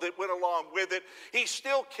also that went along with it, he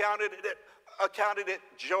still counted it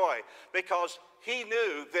joy, because he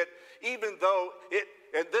knew that even though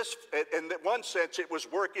in one sense it was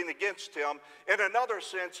working against him, in another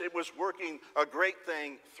sense it was working a great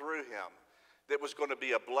thing through him that was going to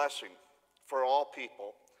be a blessing for all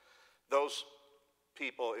people, those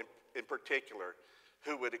people in particular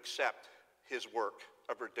who would accept his work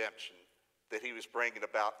of redemption that he was bringing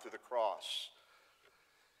about through the cross.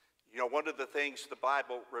 You know, one of the things the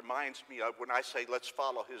Bible reminds me of when I say let's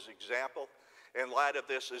follow his example, in light of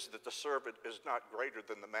this, is that the servant is not greater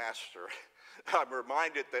than the master. I'm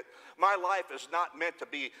reminded that my life is not meant to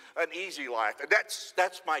be an easy life. And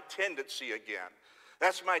that's my tendency again.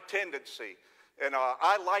 That's my tendency. And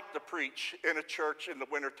I like to preach in a church in the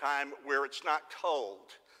wintertime where it's not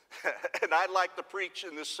cold. And I like to preach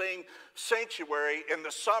in the same sanctuary in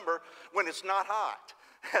the summer when it's not hot.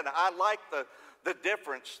 And I like the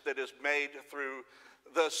difference that is made through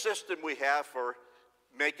the system we have for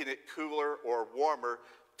making it cooler or warmer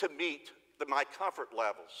to meet my comfort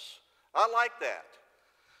levels. I like that.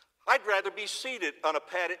 I'd rather be seated on a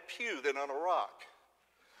padded pew than on a rock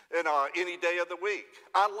any day of the week.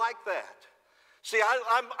 I like that. See,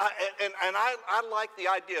 I like the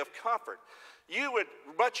idea of comfort. You would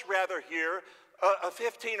much rather hear a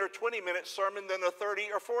 15 or 20-minute sermon than a 30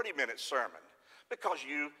 or 40-minute sermon, because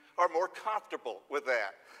you are more comfortable with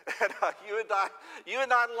that. And you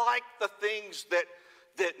and I like the things that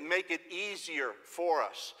make it easier for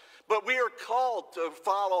us. But we are called to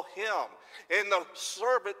follow him, and the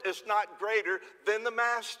servant is not greater than the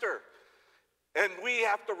master. And we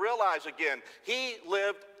have to realize again, he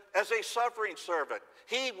lived as a suffering servant.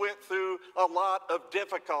 He went through a lot of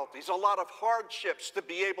difficulties, a lot of hardships to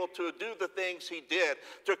be able to do the things he did,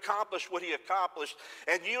 to accomplish what he accomplished.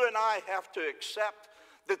 And you and I have to accept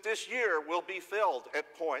that this year will be filled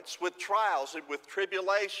at points with trials and with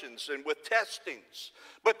tribulations and with testings.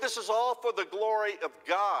 But this is all for the glory of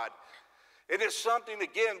God. It is something,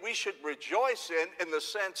 again, we should rejoice in the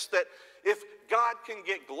sense that if God can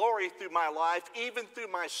get glory through my life, even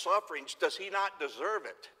through my sufferings, does he not deserve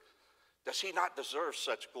it? Does he not deserve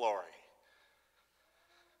such glory?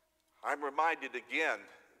 I'm reminded again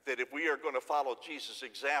that if we are going to follow Jesus'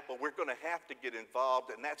 example, we're going to have to get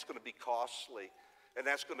involved, and that's going to be costly, and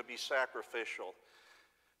that's going to be sacrificial.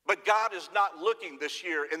 But God is not looking this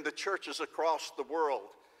year in the churches across the world.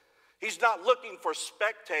 He's not looking for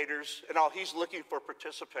spectators and all. He's looking for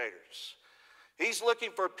participators. He's looking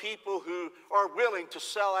for people who are willing to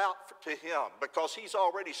sell out to him, because he's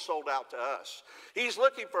already sold out to us. He's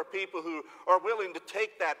looking for people who are willing to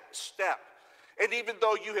take that step. And even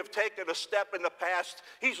though you have taken a step in the past,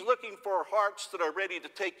 he's looking for hearts that are ready to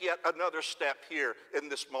take yet another step here in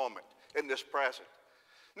this moment, in this present.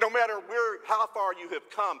 No matter how far you have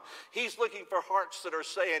come, he's looking for hearts that are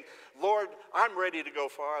saying, Lord, I'm ready to go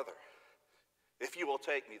farther if you will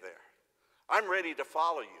take me there. I'm ready to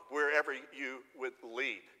follow you wherever you would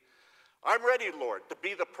lead. I'm ready, Lord, to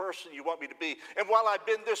be the person you want me to be. And while I've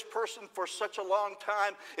been this person for such a long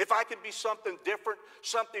time, if I could be something different,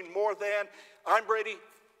 something more than, I'm ready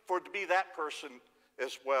to be that person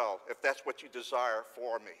as well, if that's what you desire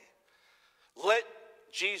for me. Let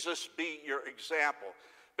Jesus be your example,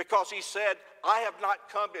 because he said, I have not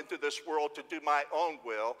come into this world to do my own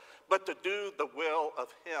will, but to do the will of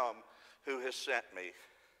him who has sent me,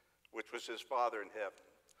 which was his Father in heaven.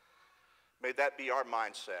 May that be our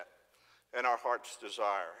mindset and our heart's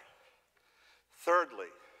desire. Thirdly,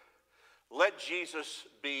 let Jesus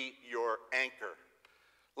be your anchor.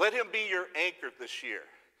 Let him be your anchor this year.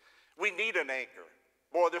 We need an anchor.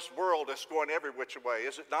 Boy, this world is going every which way,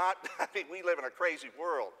 is it not? I mean, we live in a crazy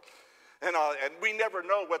world. And we never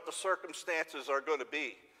know what the circumstances are going to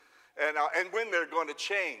be. And when they're going to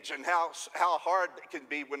change, and how hard it can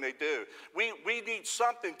be when they do. We need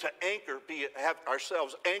something to have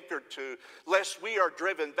ourselves anchored to, lest we are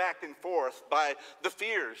driven back and forth by the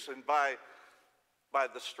fears and by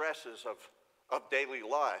the stresses of daily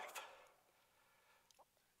life.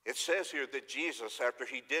 It says here that Jesus, after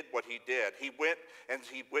he did what he did, he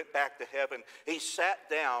went back to heaven. He sat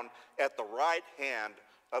down at the right hand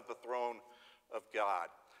of the throne of God.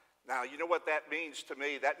 Now, you know what that means to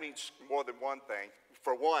me? That means more than one thing.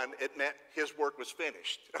 For one, it meant his work was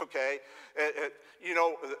finished, okay?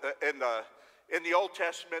 In the Old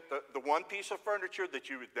Testament, the one piece of furniture that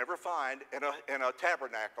you would never find in a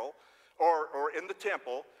tabernacle or in the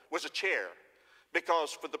temple was a chair.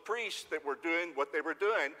 Because for the priests that were doing what they were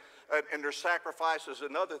doing, and their sacrifices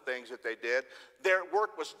and other things that they did, their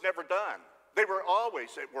work was never done. They were always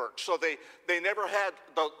at work. So they never had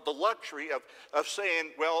the luxury of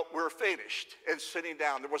saying, well, we're finished, and sitting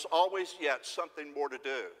down. There was always yet something more to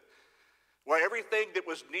do. Well, everything that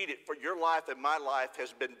was needed for your life and my life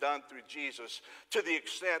has been done through Jesus, to the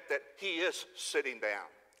extent that he is sitting down.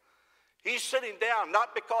 He's sitting down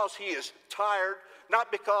not because he is tired,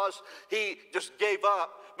 not because he just gave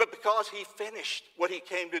up, but because he finished what he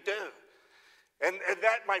came to do. And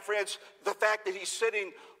that, my friends, the fact that he's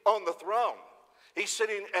sitting on the throne, he's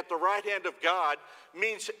sitting at the right hand of God,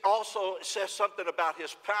 means also says something about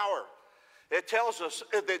his power. It tells us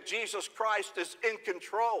that Jesus Christ is in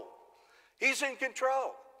control. He's in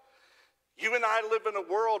control. You and I live in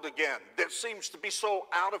a world again that seems to be so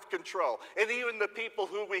out of control. And even the people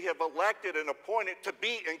who we have elected and appointed to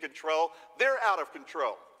be in control, they're out of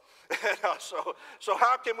control. So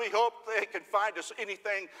how can we hope they can find us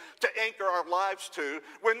anything to anchor our lives to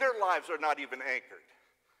when their lives are not even anchored?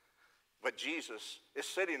 But Jesus is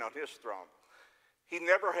sitting on his throne. He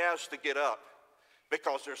never has to get up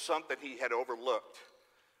because there's something he had overlooked.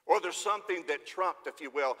 Or there's something that trumped, if you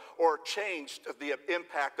will, or changed the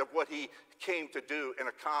impact of what he came to do and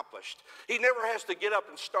accomplished. He never has to get up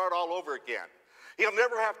and start all over again. He'll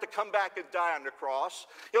never have to come back and die on the cross.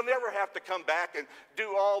 He'll never have to come back and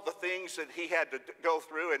do all the things that he had to go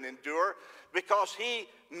through and endure, because he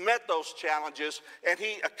met those challenges and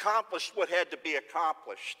he accomplished what had to be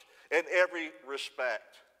accomplished in every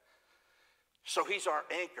respect. So he's our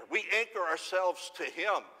anchor. We anchor ourselves to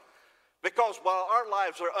him, because while our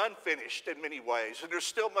lives are unfinished in many ways, and there's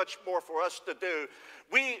still much more for us to do,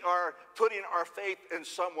 we are putting our faith in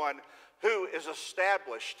someone who is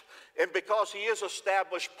established. And because he is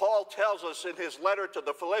established, Paul tells us in his letter to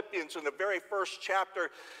the Philippians in the very first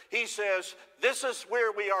chapter, he says, this is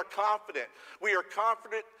where we are confident. We are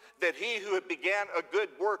confident that he who began a good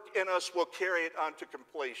work in us will carry it on to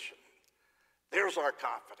completion. There's our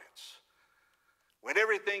confidence. When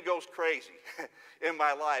everything goes crazy in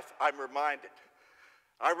my life, I'm reminded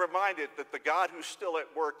that the God who's still at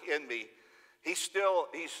work in me, he is still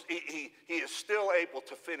able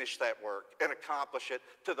to finish that work and accomplish it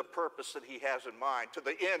to the purpose that he has in mind, to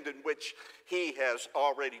the end in which he has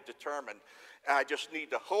already determined. And I just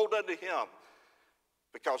need to hold unto him,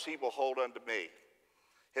 because he will hold unto me.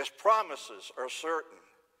 His promises are certain.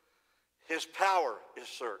 His power is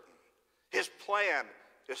certain. His plan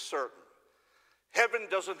is certain. Heaven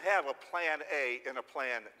doesn't have a plan A and a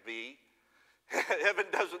plan B. Heaven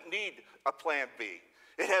doesn't need a plan B.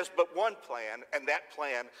 It has but one plan, and that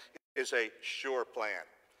plan is a sure plan.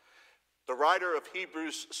 The writer of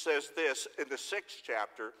Hebrews says this in the 6th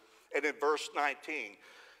chapter and in verse 19.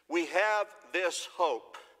 We have this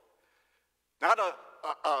hope, not a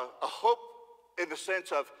hope in the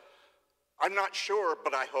sense of I'm not sure,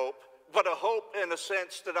 but I hope, but a hope in a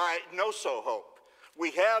sense that I know so hope.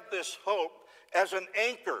 We have this hope as an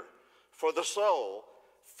anchor for the soul,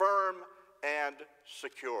 firm and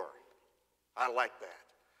secure. I like that.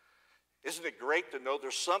 Isn't it great to know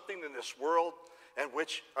there's something in this world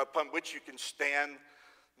upon which you can stand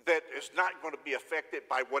that is not going to be affected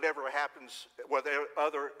by whatever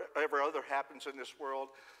other happens in this world,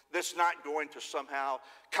 that's not going to somehow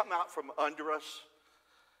come out from under us?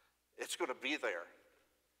 It's going to be there.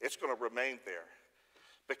 It's going to remain there,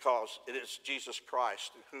 because it is Jesus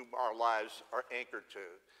Christ in whom our lives are anchored to.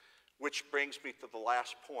 Which brings me to the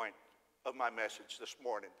last point of my message this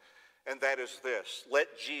morning, and that is this.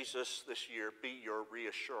 Let Jesus this year be your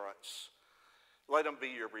reassurance. Let him be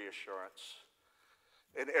your reassurance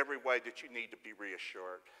in every way that you need to be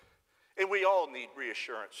reassured. And we all need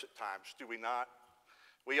reassurance at times, do we not?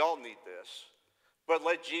 We all need this. But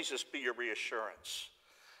let Jesus be your reassurance.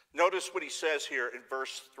 Notice what he says here in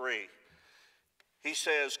verse 3. He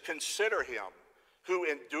says, consider him who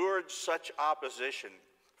endured such opposition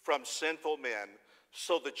from sinful men,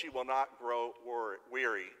 so that you will not grow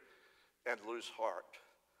weary and lose heart.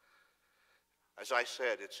 As I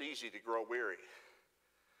said, it's easy to grow weary.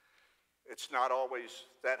 It's not always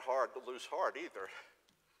that hard to lose heart either.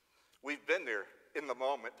 We've been there in the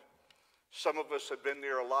moment. Some of us have been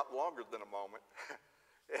there a lot longer than a moment.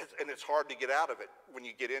 And it's hard to get out of it when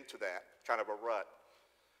you get into that kind of a rut.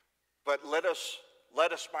 But let us,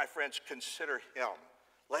 my friends, consider him.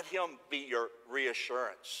 Let him be your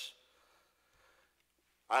reassurance.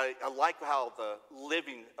 I like how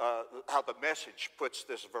how the Message puts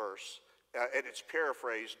this verse, and it's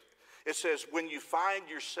paraphrased. It says, when you find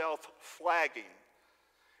yourself flagging,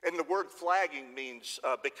 and the word flagging means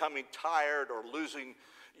becoming tired or losing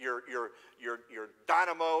your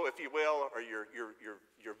dynamo, if you will, or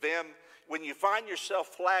your vim. When you find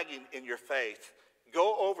yourself flagging in your faith,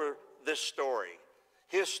 go over this story,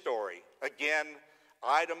 his story, again,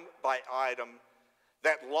 item by item,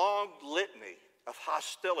 that long litany of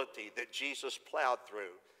hostility that Jesus plowed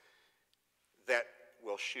through that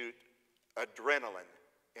will shoot adrenaline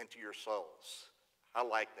into your souls. I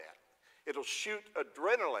like that. It'll shoot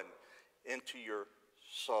adrenaline into your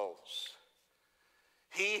souls.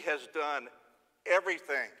 He has done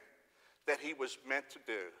everything that he was meant to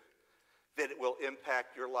do, that it will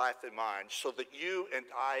impact your life and mine, so that you and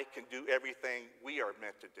I can do everything we are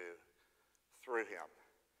meant to do through him.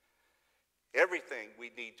 Everything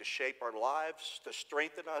we need to shape our lives, to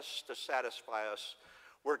strengthen us, to satisfy us,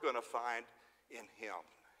 we're going to find in him.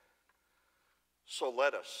 So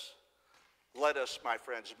let us, my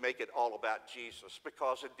friends, make it all about Jesus,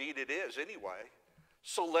 because indeed it is anyway.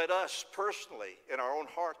 So let us personally, in our own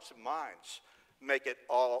hearts and minds, make it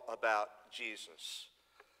all about Jesus.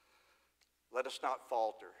 Let us not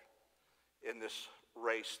falter in this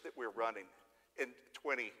race that we're running in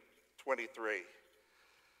 2023.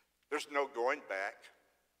 There's no going back.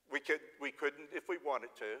 We couldn't if we wanted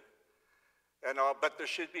to. But there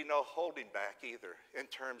should be no holding back either in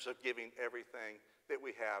terms of giving everything that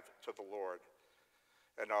we have to the Lord.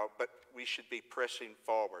 But we should be pressing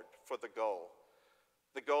forward for the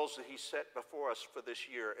goals that he set before us for this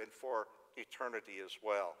year and for eternity as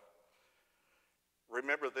well.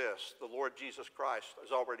 Remember this, the Lord Jesus Christ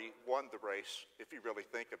has already won the race, if you really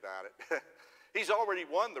think about it. He's already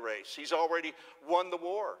won the race. He's already won the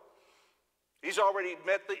war. He's already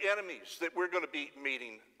met the enemies that we're going to be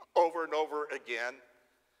meeting over and over again.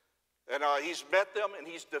 And he's met them and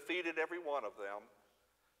he's defeated every one of them.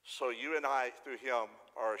 So you and I, through him,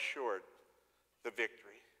 are assured the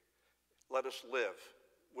victory. Let us live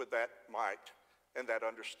with that might and that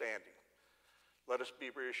understanding. Let us be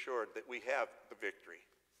reassured that we have the victory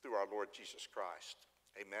through our Lord Jesus Christ.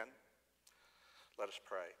 Amen. Let us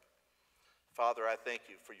pray. Father, I thank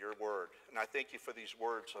you for your word, and I thank you for these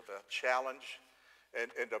words of a challenge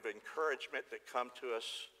and of encouragement that come to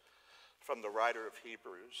us from the writer of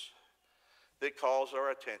Hebrews that calls our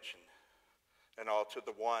attention and all to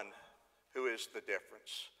the one who is the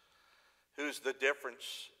difference. Who's the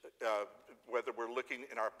difference, whether we're looking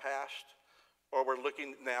in our past or we're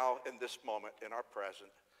looking now in this moment in our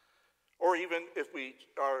present, or even if we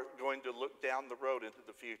are going to look down the road into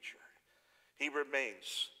the future. He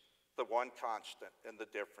remains the one constant and the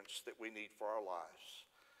difference that we need for our lives.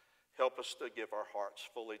 Help us to give our hearts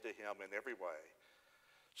fully to him in every way,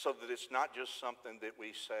 so that it's not just something that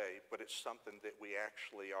we say, but it's something that we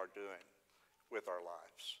actually are doing with our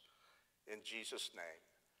lives. In Jesus' name,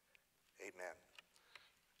 amen.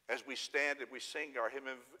 As we stand and we sing our hymn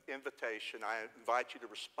of invitation, I invite you to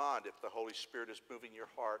respond if the Holy Spirit is moving your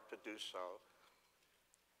heart to do so.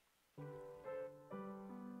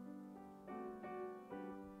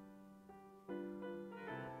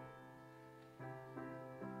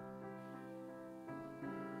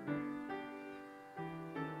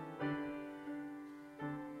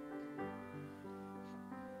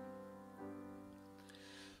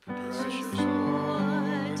 Precious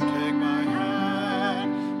Lord, take my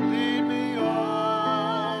hand, lead me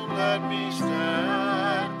on, let me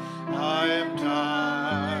stand. I am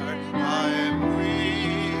tired, I am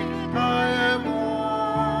weak, I am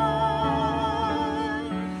worn.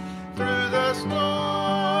 Through the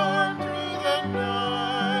storm, through the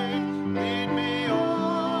night, lead me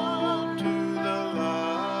on to the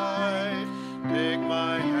light. Take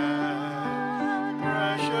my hand,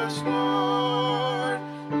 precious Lord,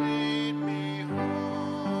 lead me home.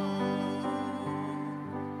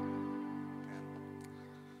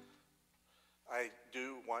 I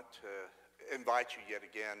do want to invite you yet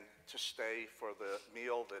again to stay for the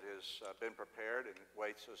meal that has been prepared and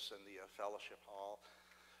waits us in the fellowship hall.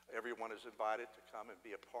 Everyone is invited to come and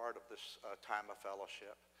be a part of this time of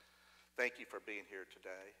fellowship. Thank you for being here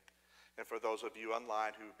today. And for those of you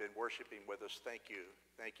online who've been worshiping with us, thank you.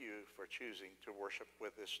 Thank you for choosing to worship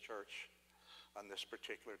with this church on this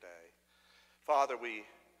particular day. Father, we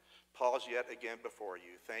pause yet again before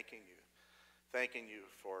you, thanking you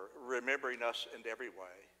for remembering us in every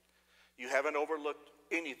way. You haven't overlooked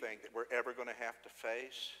anything that we're ever going to have to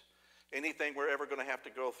face, anything we're ever going to have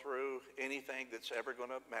to go through, anything that's ever going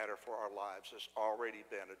to matter for our lives has already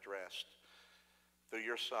been addressed through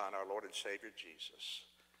your Son, our Lord and Savior, Jesus.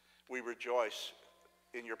 We rejoice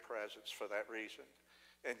in your presence for that reason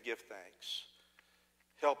and give thanks.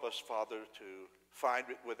 Help us, Father, to find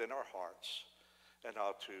it within our hearts and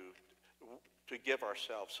how to give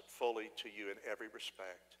ourselves fully to you in every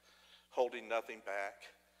respect, holding nothing back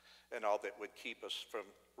and all that would keep us from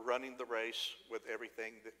running the race with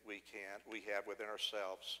everything that we have within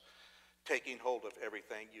ourselves, taking hold of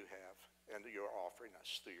everything you have and you're offering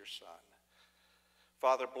us through your Son.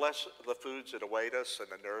 Father, bless the foods that await us and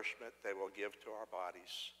the nourishment they will give to our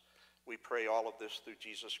bodies. We pray all of this through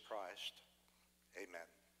Jesus Christ.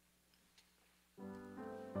 Amen.